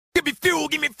fuel,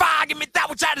 give me fire, give me that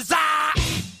which I desire.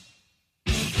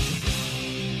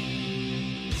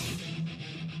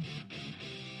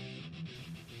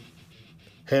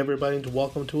 Hey everybody, and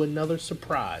welcome to another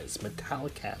surprise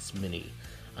Metallicast mini.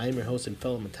 I am your host and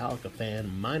fellow Metallica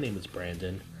fan. My name is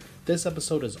Brandon. This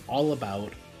episode is all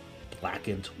about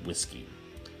blackened whiskey.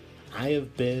 I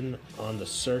have been on the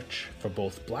search for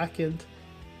both blackened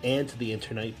and the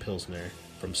Internight Pilsner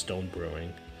from Stone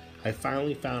Brewing. I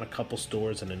finally found a couple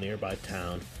stores in a nearby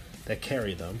town that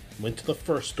carry them. Went to the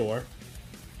first store,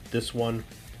 this one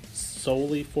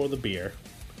solely for the beer,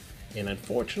 and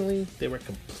unfortunately, they were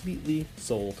completely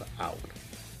sold out.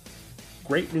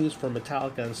 Great news for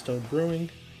Metallica and Stone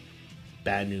Brewing,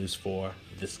 bad news for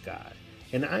this guy.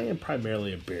 And I am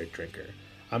primarily a beer drinker.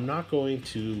 I'm not going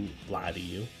to lie to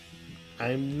you.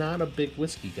 I'm not a big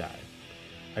whiskey guy.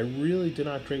 I really do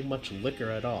not drink much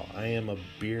liquor at all. I am a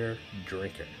beer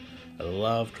drinker. I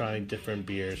love trying different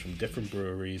beers from different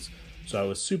breweries, so I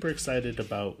was super excited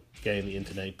about getting the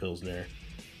Internight Pilsner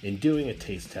and doing a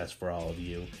taste test for all of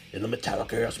you in the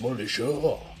Metallicast Morning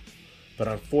Show. But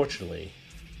unfortunately,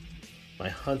 my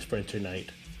hunt for Internight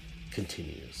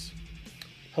continues.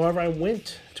 However, I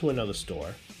went to another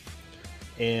store,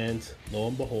 and lo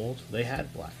and behold, they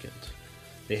had blackened.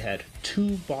 They had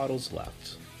 2 bottles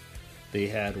left. They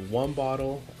had 1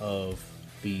 bottle of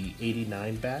the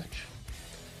 89 batch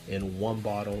and 1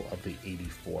 bottle of the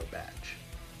 84 batch.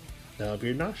 Now, if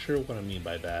you're not sure what I mean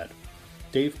by that,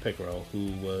 Dave Pickerel,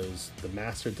 who was the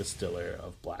master distiller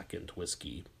of blackened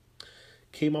whiskey,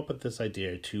 came up with this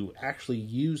idea to actually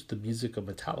use the music of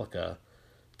Metallica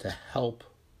to help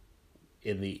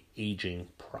in the aging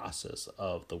process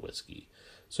of the whiskey.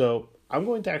 So I'm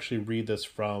going to actually read this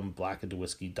from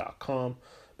blackedwhiskey.com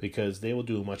because they will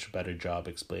do a much better job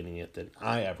explaining it than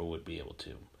I ever would be able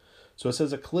to. So it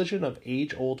says, a collision of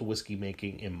age-old whiskey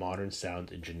making and modern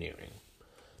sound engineering.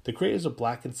 The creators of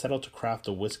Blackened set out to craft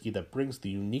a whiskey that brings the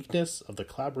uniqueness of the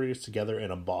collaborators together in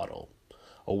a bottle.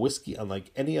 A whiskey unlike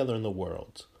any other in the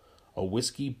world. A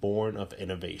whiskey born of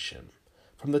innovation.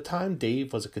 From the time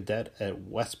Dave was a cadet at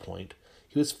West Point,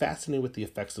 he was fascinated with the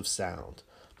effects of sound,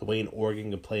 the way an organ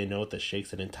can play a note that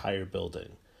shakes an entire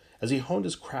building. As he honed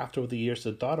his craft over the years,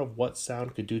 the thought of what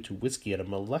sound could do to whiskey at a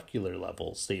molecular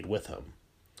level stayed with him.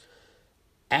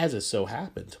 As it so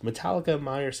happened, Metallica and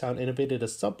Meyer Sound innovated a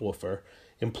subwoofer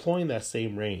employing that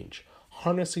same range,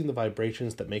 harnessing the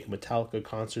vibrations that make a Metallica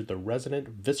concert the resonant,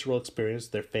 visceral experience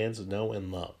their fans know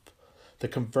and love. The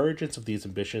convergence of these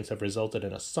ambitions have resulted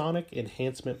in a sonic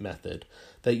enhancement method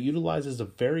that utilizes a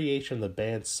variation of the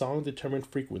band's song-determined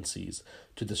frequencies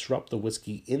to disrupt the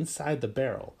whiskey inside the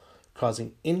barrel,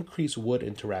 causing increased wood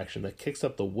interaction that kicks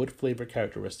up the wood flavor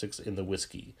characteristics in the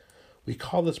whiskey. We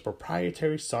call this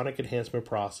proprietary sonic enhancement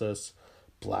process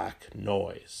black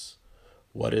noise.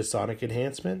 What is sonic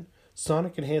enhancement?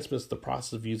 Sonic enhancement is the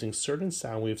process of using certain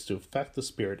sound waves to affect the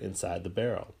spirit inside the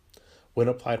barrel. When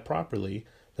applied properly,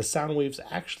 the sound waves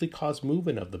actually cause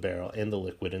movement of the barrel and the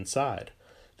liquid inside.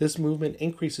 This movement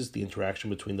increases the interaction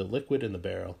between the liquid and the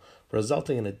barrel,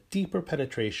 resulting in a deeper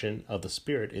penetration of the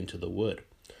spirit into the wood.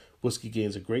 Whiskey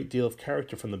gains a great deal of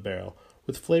character from the barrel,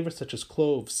 with flavors such as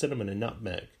clove, cinnamon, and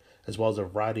nutmeg, as well as a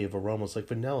variety of aromas like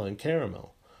vanilla and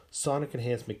caramel. Sonic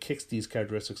enhancement kicks these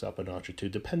characteristics up a notch or two,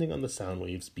 depending on the sound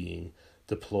waves being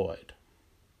deployed.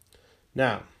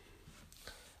 Now,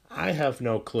 I have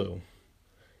no clue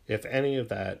if any of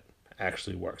that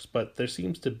actually works, but there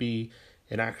seems to be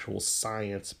an actual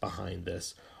science behind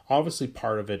this. Obviously,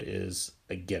 part of it is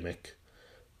a gimmick,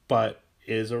 but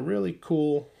is a really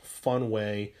cool, fun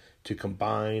way to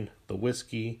combine the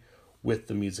whiskey with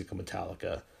the music of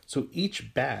Metallica. So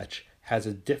each batch has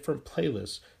a different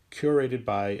playlist curated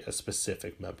by a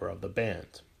specific member of the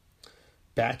band.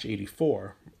 Batch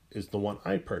 84 is the one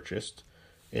I purchased,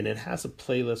 and it has a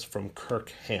playlist from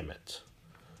Kirk Hammett.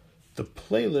 The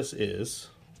playlist is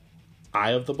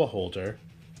Eye of the Beholder,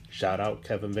 shout out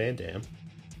Kevin Van Dam,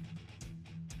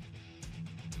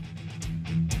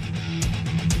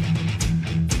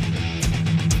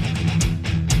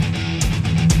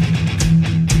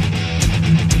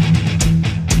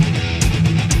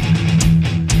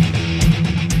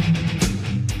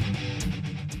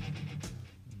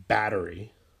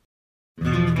 Battery,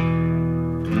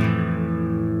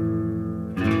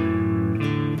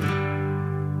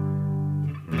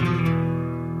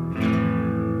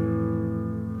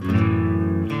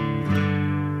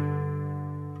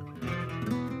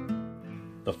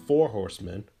 The Four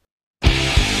Horsemen,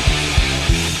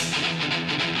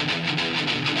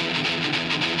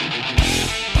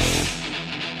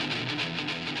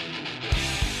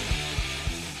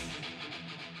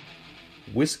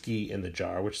 Whiskey in the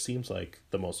Jar, which seems like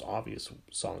the most obvious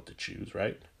song to choose,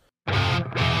 right?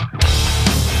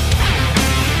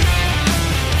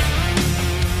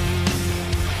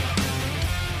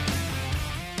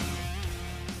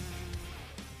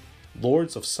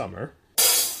 Lords of Summer.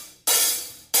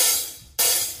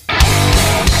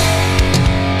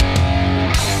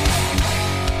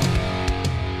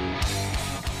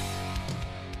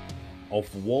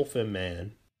 Of Wolf and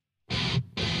Man.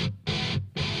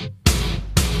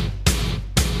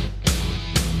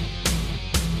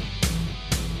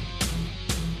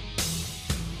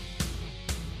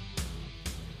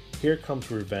 Here Comes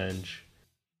Revenge.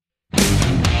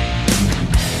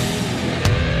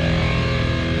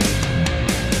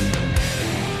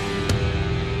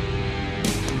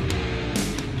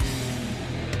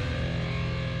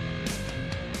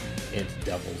 And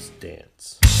Devil's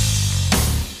Dance.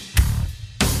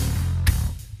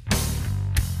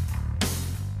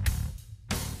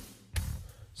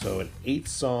 So an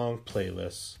 8-song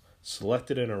playlist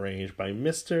selected and arranged by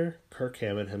Mr. Kirk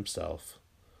Hammett himself.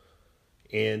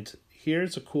 And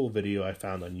here's a cool video I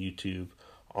found on YouTube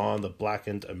on the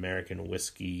Blackened American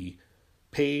Whiskey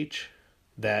page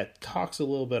that talks a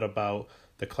little bit about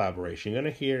the collaboration. You're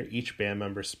going to hear each band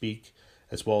member speak,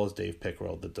 as well as Dave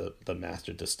Pickerel, the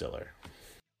master distiller.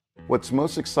 What's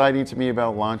most exciting to me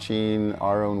about launching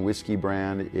our own whiskey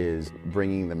brand is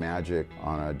bringing the magic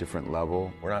on a different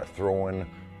level. We're not throwing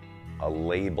a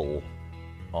label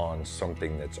on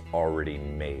something that's already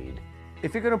made.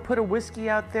 If you're gonna put a whiskey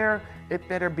out there, it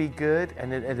better be good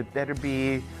and it better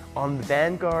be on the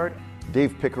vanguard.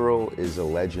 Dave Pickerel is a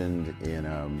legend in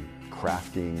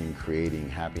crafting and creating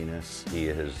happiness. He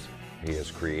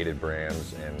has created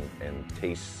brands and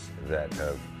tastes that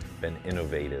have been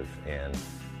innovative, and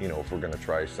if we're gonna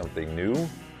try something new,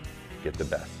 get the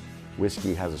best.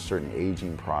 Whiskey has a certain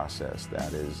aging process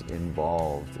that is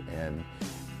involved and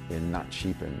not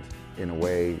cheapened. In a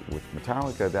way, with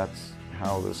Metallica, that's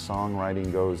how the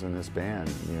songwriting goes in this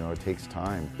band. It takes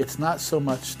time. It's not so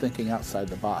much thinking outside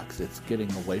the box, it's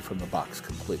getting away from the box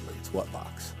completely. It's what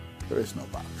box? There is no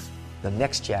box. The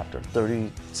next chapter,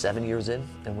 37 years in,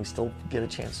 and we still get a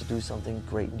chance to do something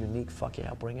great and unique. Fuck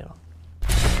yeah, bring it on.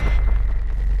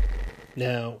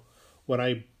 Now, when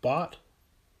I bought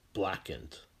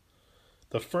Blackened,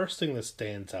 the first thing that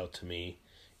stands out to me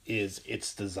is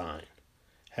its design.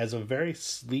 Has a very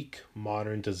sleek,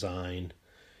 modern design.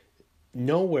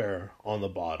 Nowhere on the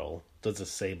bottle does it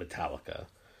say Metallica.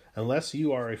 Unless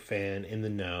you are a fan in the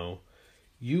know,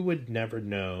 you would never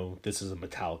know this is a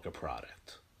Metallica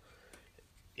product.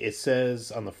 It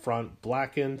says on the front,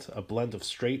 Blackened, a blend of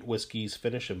straight whiskeys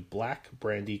finished in black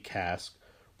brandy cask,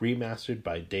 remastered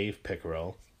by Dave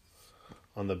Pickerel.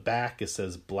 On the back, it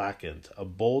says Blackened, a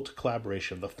bold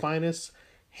collaboration of the finest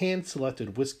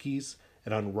hand-selected whiskeys,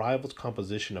 an unrivaled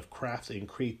composition of craft and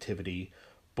creativity,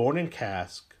 born in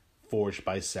cask, forged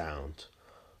by sound,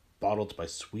 bottled by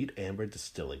Sweet Amber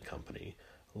Distilling Company.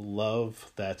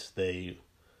 Love that they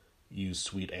use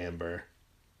Sweet Amber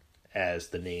as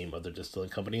the name of the distilling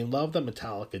company, and love that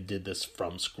Metallica did this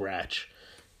from scratch,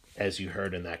 as you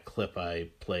heard in that clip I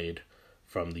played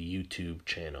from the YouTube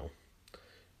channel.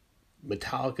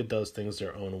 Metallica does things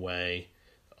their own way.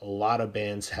 A lot of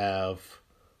bands have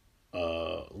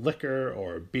liquor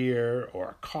or a beer or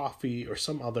a coffee or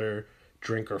some other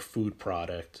drink or food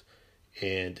product,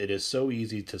 and it is so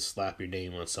easy to slap your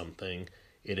name on something.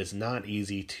 It is not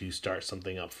easy to start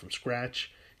something up from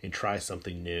scratch and try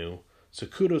something new. So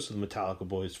kudos to the Metallica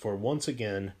boys for once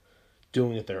again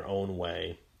doing it their own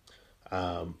way.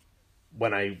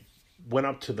 When I went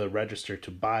up to the register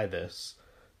to buy this,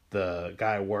 the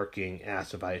guy working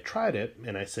asked if I had tried it,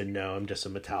 and I said no, I'm just a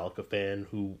Metallica fan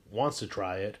who wants to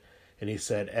try it. And he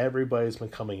said everybody's been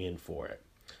coming in for it.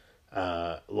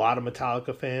 A lot of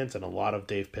Metallica fans and a lot of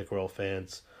Dave Pickerel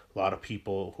fans, a lot of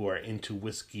people who are into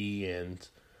whiskey and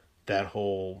that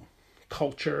whole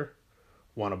culture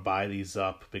want to buy these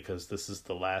up because this is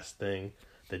the last thing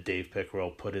that Dave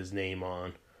Pickerel put his name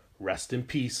on. Rest in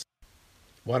peace.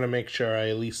 Want to make sure I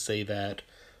at least say that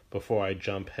before I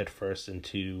jump headfirst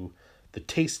into the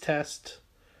taste test.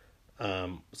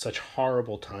 Such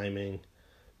horrible timing.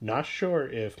 Not sure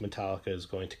if Metallica is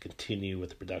going to continue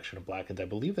with the production of Blackened. I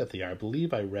believe that they are. I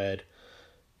believe I read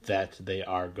that they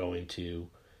are going to,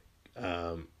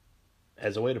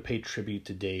 as a way to pay tribute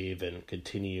to Dave and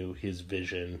continue his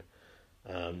vision.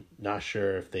 Not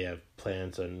sure if they have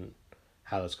plans on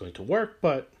how that's going to work,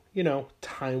 but,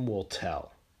 time will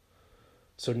tell.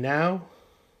 So now,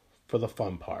 for the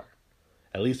fun part,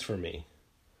 at least for me,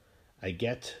 I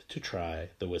get to try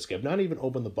the whiskey. I've not even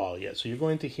opened the bottle yet, so you're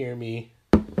going to hear me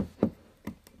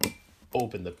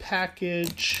open the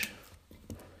package.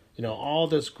 You know, all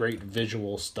this great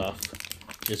visual stuff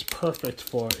is perfect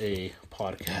for a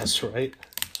podcast, right?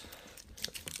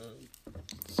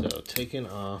 So taking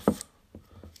off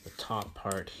the top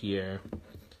part here,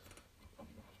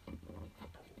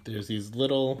 there's these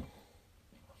little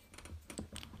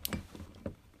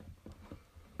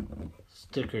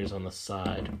stickers on the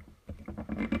side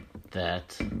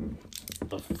that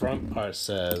the front part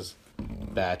says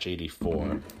batch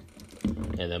 84,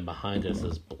 and then behind it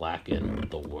says Blacken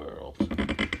the World.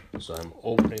 So I'm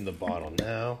opening the bottle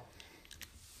now,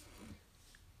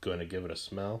 going to give it a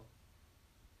smell.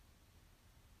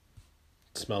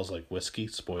 It smells like whiskey,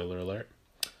 spoiler alert.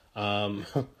 I'm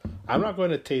not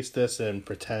going to taste this and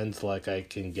pretend like I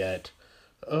can get,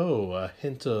 a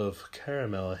hint of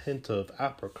caramel, a hint of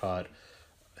apricot,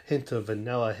 a hint of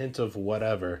vanilla, a hint of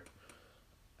whatever.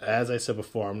 As I said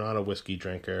before, I'm not a whiskey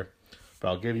drinker, but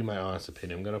I'll give you my honest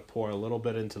opinion. I'm going to pour a little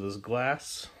bit into this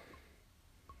glass.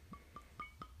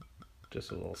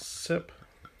 Just a little sip.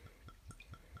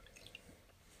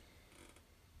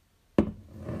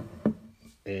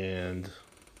 And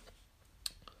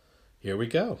here we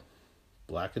go.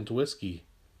 Blackened whiskey.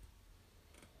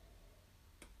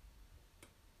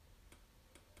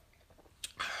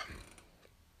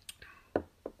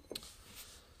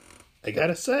 I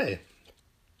gotta say,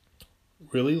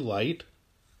 really light,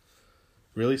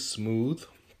 really smooth.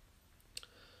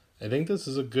 I think this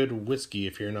is a good whiskey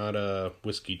if you're not a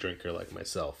whiskey drinker like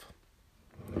myself.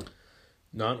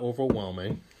 Not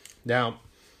overwhelming. Now,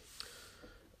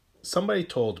 somebody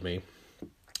told me,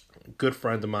 a good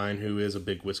friend of mine who is a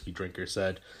big whiskey drinker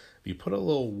said, if you put a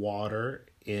little water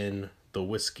in the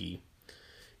whiskey,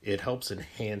 it helps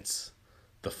enhance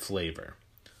the flavor.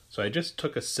 So I just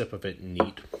took a sip of it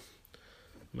neat.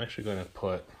 I'm actually going to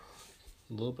put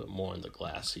a little bit more in the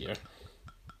glass here.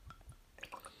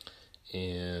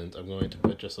 And I'm going to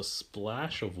put just a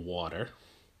splash of water.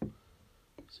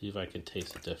 See if I can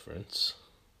taste the difference.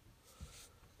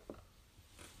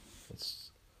 Let's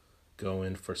go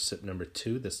in for sip number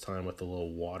 2, this time with a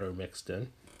little water mixed in.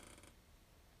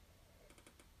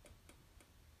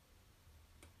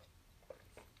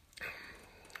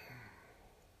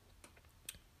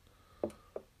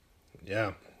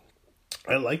 Yeah,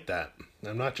 I like that.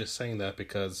 I'm not just saying that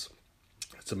because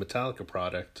it's a Metallica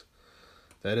product.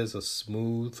 That is a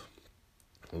smooth,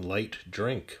 light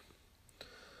drink.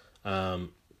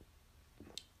 I'm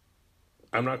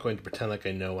not going to pretend like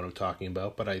I know what I'm talking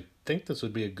about, but I think this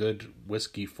would be a good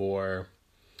whiskey for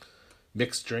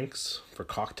mixed drinks, for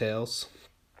cocktails.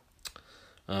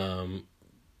 This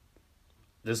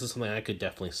is something I could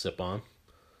definitely sip on.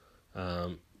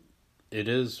 It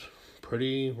is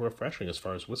pretty refreshing as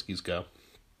far as whiskeys go.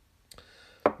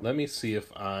 Let me see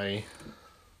if I...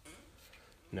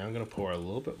 Now I'm going to pour a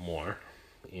little bit more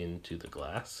into the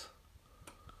glass.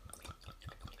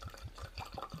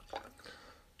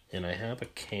 And I have a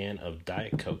can of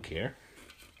Diet Coke here.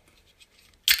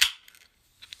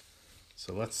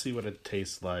 So let's see what it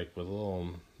tastes like with a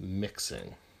little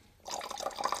mixing.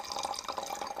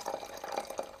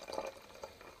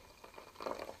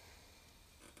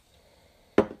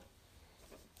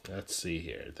 Let's see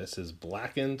here. This is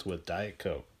Blackened with Diet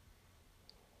Coke.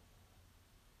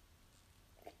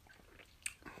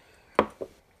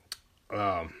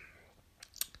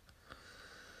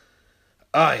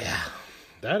 Oh yeah,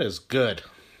 that is good.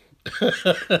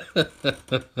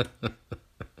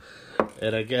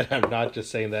 And again, I'm not just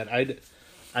saying that.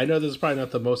 I know this is probably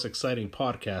not the most exciting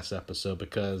podcast episode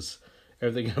because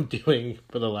everything I'm doing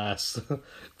for the last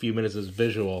few minutes is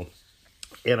visual,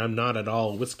 and I'm not at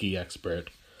all a whiskey expert.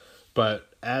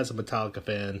 But as a Metallica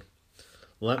fan,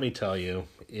 let me tell you,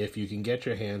 if you can get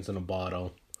your hands on a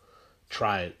bottle,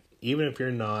 try it. Even if you're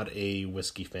not a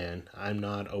whiskey fan, I'm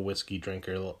not a whiskey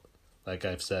drinker, like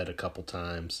I've said a couple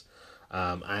times.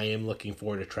 I am looking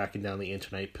forward to tracking down the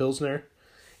Internight Pilsner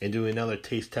and doing another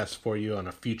taste test for you on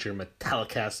a future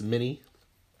Metallicast Mini.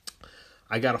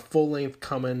 I got a full length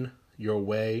coming your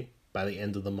way by the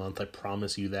end of the month. I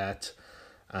promise you that.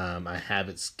 I have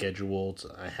it scheduled.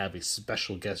 I have a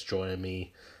special guest joining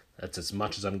me. That's as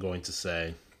much as I'm going to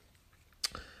say.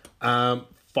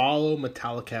 Follow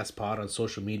Metallicast Pod on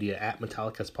social media at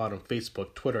Metallicast Pod on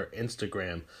Facebook, Twitter,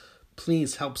 Instagram.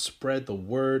 Please help spread the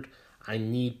word. I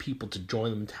need people to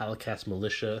join the Metallicast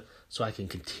militia so I can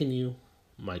continue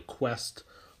my quest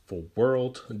for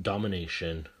world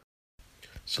domination.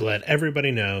 So let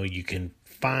everybody know you can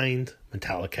find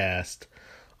Metallicast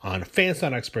on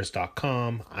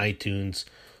fans.experts.com, iTunes,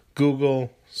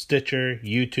 Google, Stitcher,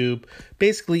 YouTube,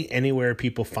 basically anywhere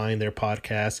people find their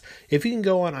podcasts. If you can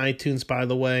go on iTunes, by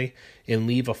the way, and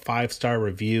leave a 5-star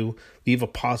review, leave a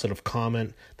positive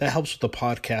comment, that helps with the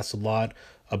podcast a lot.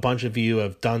 A bunch of you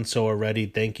have done so already.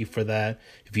 Thank you for that.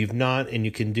 If you've not and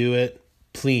you can do it,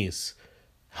 please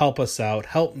help us out.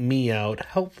 Help me out.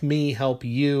 Help me help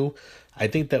you. I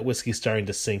think that whiskey's starting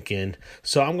to sink in.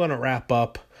 So I'm going to wrap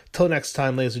up. Till next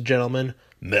time, ladies and gentlemen,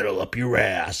 metal up your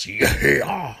ass.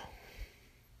 Yeah.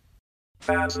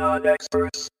 Fans not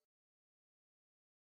experts.